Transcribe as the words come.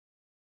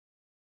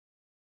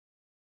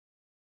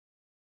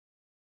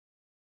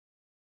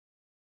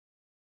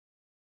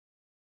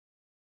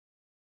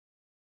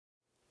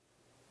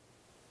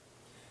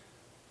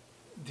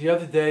The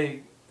other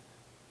day,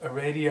 a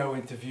radio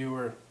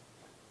interviewer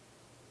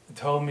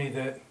told me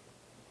that,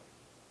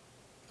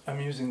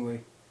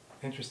 amusingly,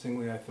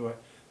 interestingly I thought,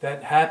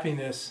 that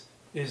happiness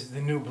is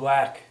the new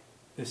black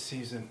this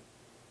season.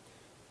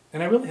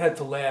 And I really had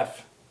to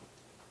laugh.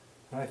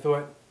 And I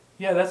thought,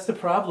 yeah, that's the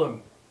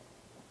problem.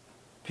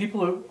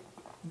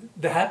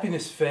 The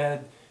happiness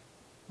fad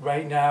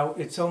right now,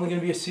 it's only going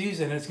to be a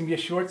season, and it's going to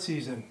be a short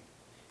season.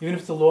 Even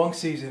if it's a long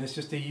season, it's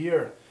just a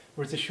year,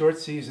 or it's a short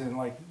season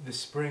like the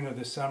spring or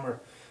the summer.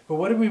 But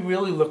what are we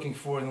really looking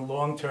for in the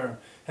long term?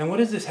 And what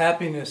is this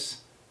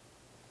happiness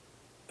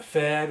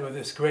fad or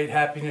this great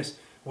happiness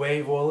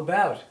wave all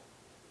about?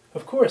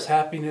 Of course,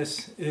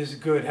 happiness is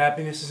good,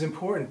 happiness is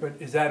important, but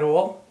is that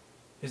all?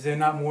 Is there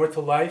not more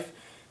to life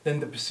than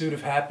the pursuit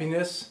of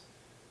happiness?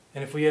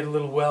 And if we add a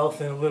little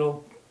wealth and a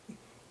little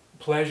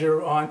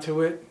pleasure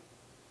onto it,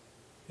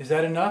 is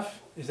that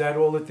enough? Is that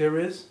all that there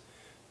is?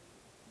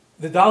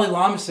 The Dalai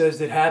Lama says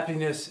that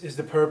happiness is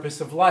the purpose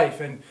of life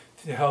and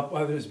to help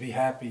others be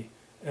happy.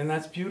 And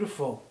that's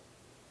beautiful.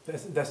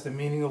 That's the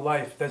meaning of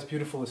life. That's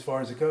beautiful as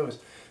far as it goes.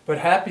 But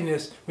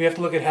happiness, we have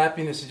to look at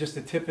happiness as just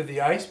the tip of the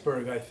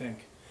iceberg, I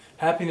think.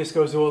 Happiness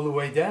goes all the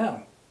way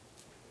down.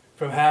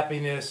 From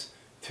happiness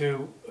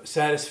to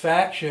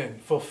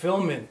satisfaction,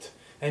 fulfillment,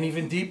 and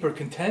even deeper,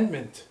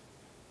 contentment.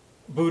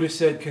 Buddha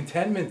said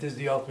contentment is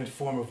the ultimate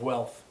form of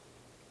wealth.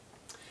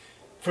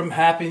 From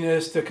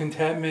happiness to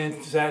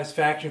contentment,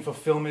 satisfaction,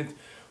 fulfillment,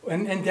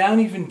 and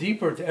down even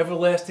deeper to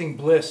everlasting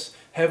bliss,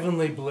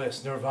 heavenly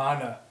bliss,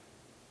 nirvana,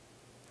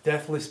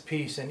 deathless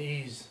peace and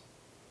ease.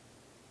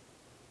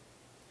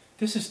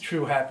 This is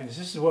true happiness.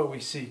 This is what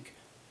we seek.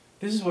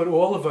 This is what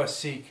all of us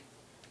seek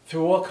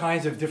through all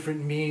kinds of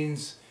different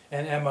means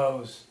and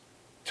MOs,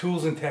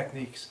 tools and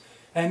techniques.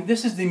 And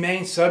this is the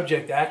main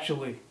subject,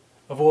 actually,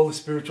 of all the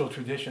spiritual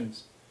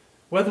traditions.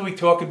 Whether we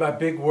talk about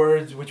big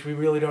words, which we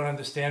really don't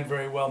understand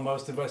very well,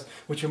 most of us,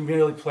 which are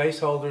merely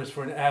placeholders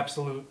for an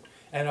absolute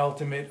and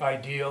ultimate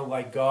ideal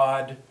like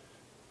God,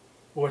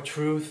 or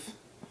truth,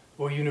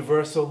 or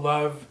universal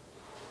love,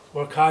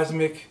 or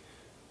cosmic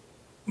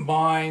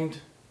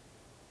mind.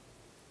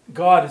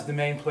 God is the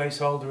main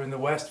placeholder in the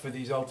West for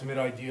these ultimate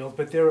ideals,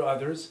 but there are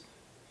others.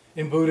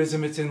 In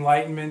Buddhism, it's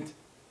enlightenment.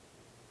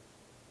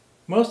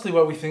 Mostly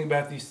what we think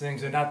about these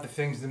things are not the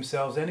things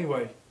themselves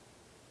anyway.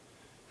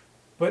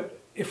 But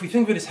if we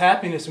think of it as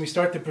happiness and we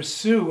start to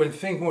pursue and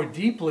think more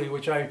deeply,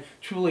 which I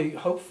truly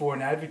hope for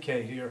and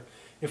advocate here,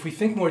 if we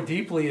think more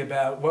deeply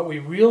about what we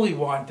really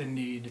want and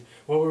need,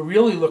 what we're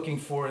really looking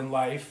for in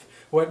life,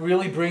 what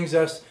really brings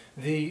us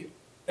the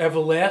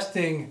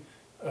everlasting,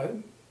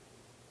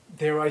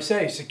 dare I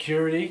say,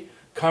 security,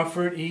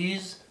 comfort,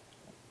 ease.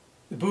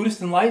 The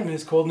Buddhist enlightenment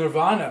is called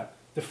nirvana,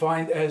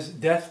 defined as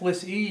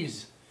deathless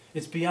ease.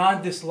 It's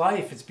beyond this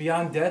life, it's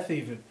beyond death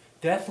even.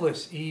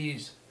 Deathless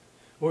ease,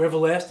 or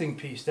everlasting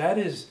peace. That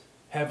is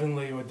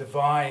heavenly or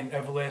divine,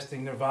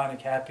 everlasting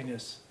nirvanic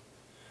happiness.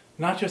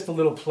 Not just a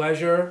little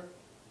pleasure,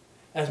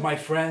 as my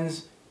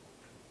friends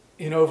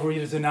in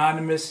Overeaters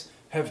Anonymous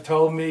have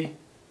told me,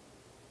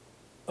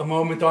 a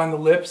moment on the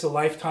lips, a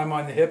lifetime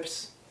on the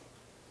hips,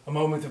 a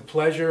moment of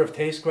pleasure, of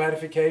taste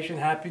gratification,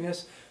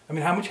 happiness. I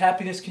mean, how much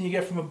happiness can you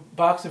get from a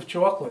box of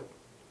chocolate?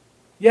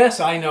 Yes,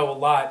 I know a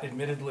lot,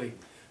 admittedly,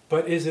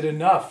 but is it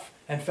enough?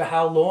 And for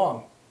how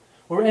long?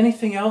 Or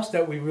anything else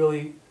that we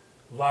really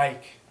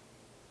like?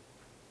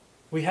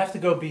 We have to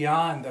go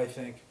beyond, I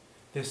think,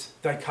 this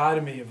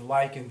dichotomy of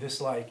like and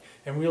dislike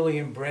and really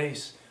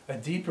embrace a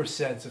deeper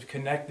sense of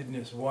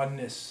connectedness,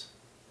 oneness,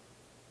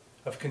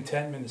 of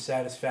contentment and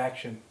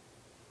satisfaction.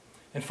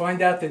 And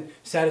find out that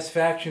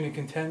satisfaction and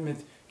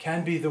contentment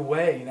can be the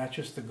way, not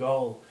just the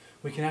goal.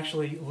 We can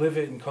actually live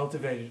it and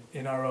cultivate it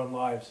in our own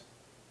lives.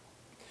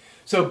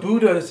 So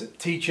Buddha's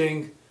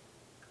teaching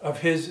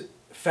of his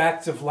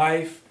facts of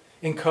life,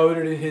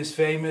 encoded in his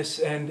famous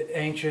and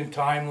ancient,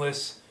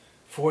 timeless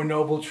Four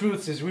Noble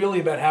Truths, is really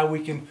about how we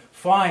can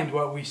find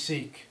what we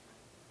seek.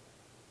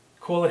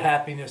 Call it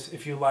happiness,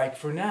 if you like,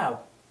 for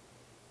now.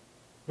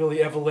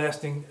 Really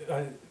everlasting,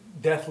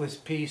 deathless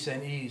peace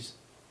and ease.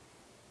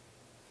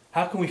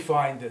 How can we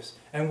find this?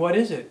 And what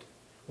is it?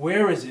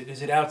 Where is it?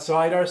 Is it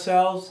outside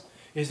ourselves?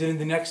 Is it in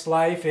the next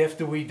life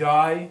after we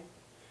die?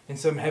 In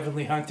some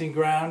heavenly hunting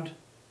ground?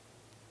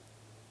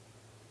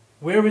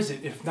 Where is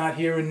it if not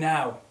here and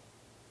now?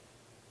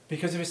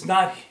 Because if it's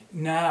not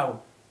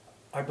now,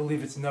 I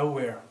believe it's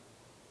nowhere.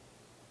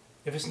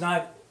 If it's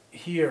not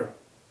here,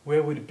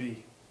 where would it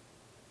be?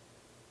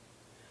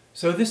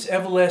 So this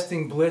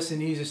everlasting bliss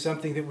and ease is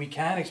something that we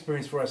can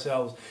experience for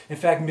ourselves. In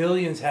fact,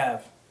 millions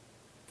have.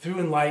 Through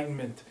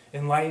enlightenment,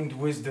 enlightened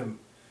wisdom,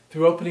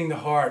 through opening the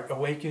heart,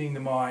 awakening the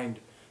mind,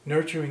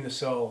 nurturing the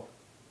soul,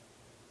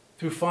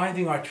 through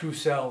finding our true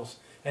selves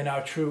and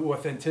our true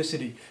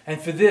authenticity.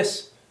 And for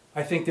this,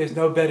 I think there's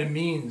no better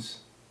means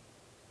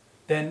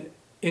than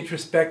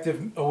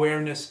introspective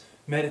awareness,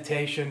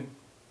 meditation,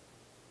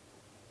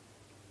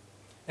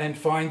 and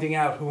finding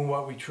out who and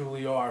what we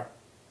truly are,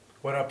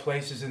 what our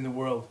place is in the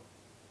world.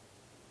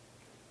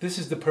 This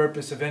is the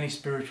purpose of any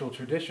spiritual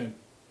tradition.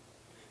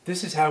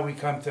 This is how we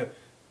come to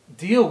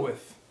deal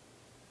with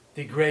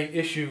the great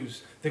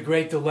issues, the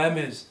great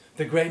dilemmas,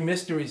 the great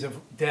mysteries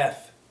of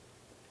death,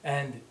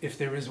 and if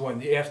there is one,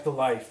 the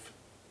afterlife.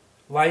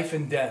 Life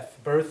and death,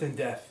 birth and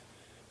death.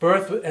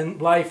 Birth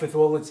and life with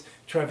all its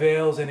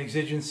travails and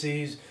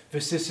exigencies,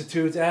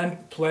 vicissitudes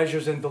and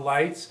pleasures and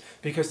delights,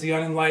 because the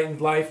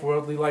unenlightened life,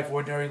 worldly life,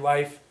 ordinary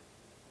life,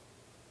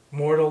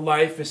 mortal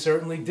life is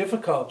certainly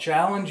difficult,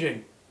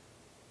 challenging,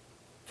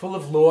 full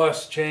of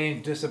loss,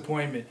 change,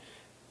 disappointment.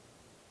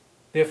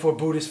 Therefore,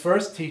 Buddha's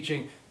first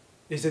teaching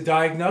is a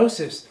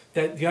diagnosis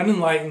that the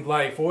unenlightened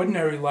life,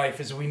 ordinary life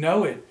as we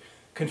know it,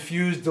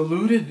 confused,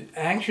 deluded,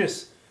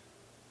 anxious,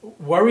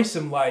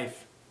 worrisome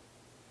life,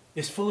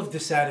 is full of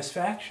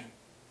dissatisfaction.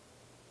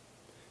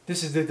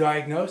 This is the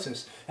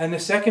diagnosis. And the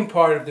second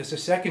part of this, the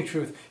second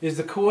truth, is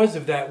the cause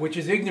of that, which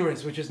is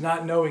ignorance, which is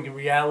not knowing in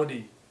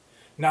reality,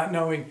 not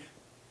knowing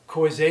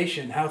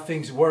causation, how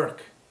things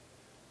work,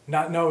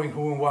 not knowing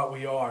who and what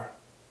we are,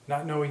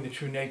 not knowing the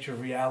true nature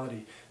of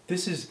reality.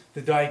 This is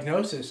the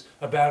diagnosis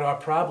about our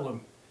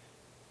problem.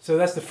 So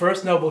that's the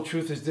first noble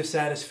truth, is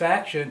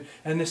dissatisfaction.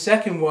 And the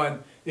second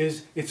one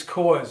is its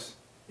cause,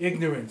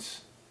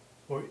 ignorance,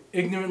 or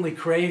ignorantly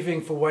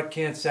craving for what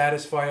can't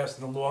satisfy us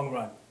in the long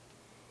run.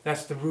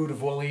 That's the root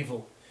of all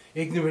evil.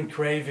 Ignorant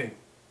craving.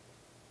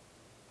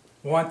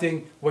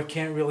 Wanting what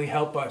can't really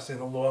help us in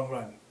the long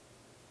run.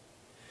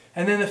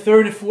 And then the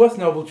third and fourth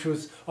noble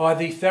truths are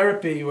the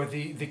therapy or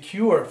the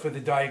cure for the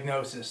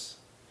diagnosis.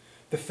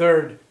 The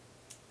third,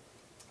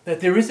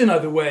 that there is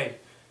another way,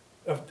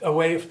 a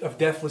way of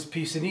deathless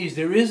peace and ease.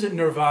 There is a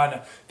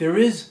nirvana. There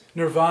is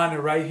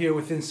nirvana right here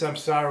within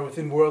samsara,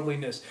 within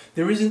worldliness.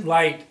 There isn't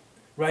light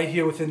right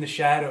here within the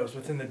shadows,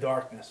 within the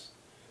darkness.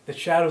 That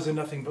shadows are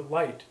nothing but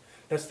light.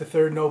 That's the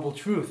third noble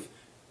truth.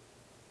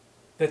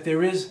 That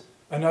there is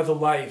another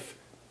life,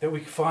 that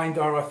we find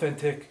our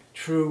authentic,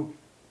 true,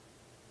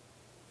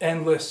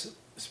 endless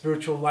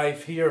spiritual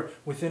life here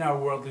within our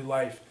worldly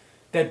life.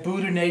 That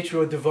Buddha nature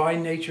or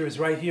divine nature is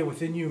right here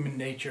within human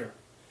nature.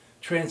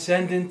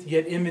 Transcendent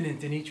yet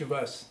immanent in each of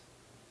us.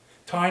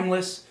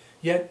 Timeless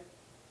yet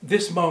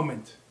this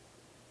moment,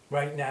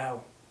 right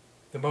now.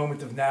 The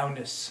moment of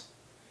nowness.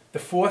 The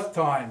fourth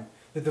time,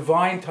 the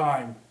divine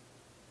time,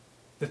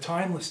 the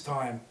timeless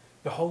time,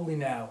 the holy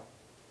now.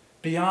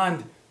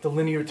 Beyond the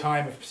linear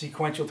time of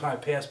sequential time,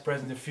 past,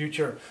 present, and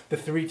future, the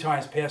three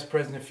times past,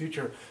 present, and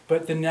future,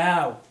 but the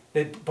now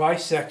that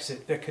bisects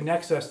it, that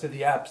connects us to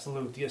the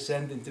absolute, the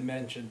ascendant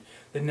dimension.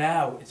 The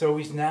now, it's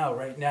always now,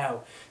 right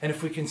now. And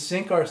if we can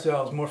sink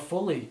ourselves more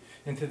fully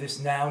into this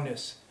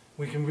nowness,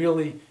 we can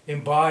really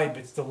imbibe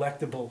its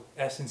delectable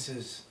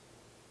essences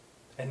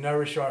and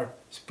nourish our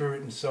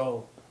spirit and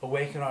soul,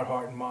 awaken our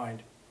heart and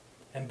mind,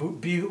 and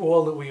be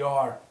all that we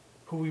are,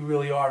 who we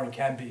really are and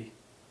can be.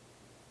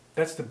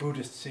 That's the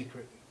Buddhist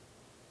secret.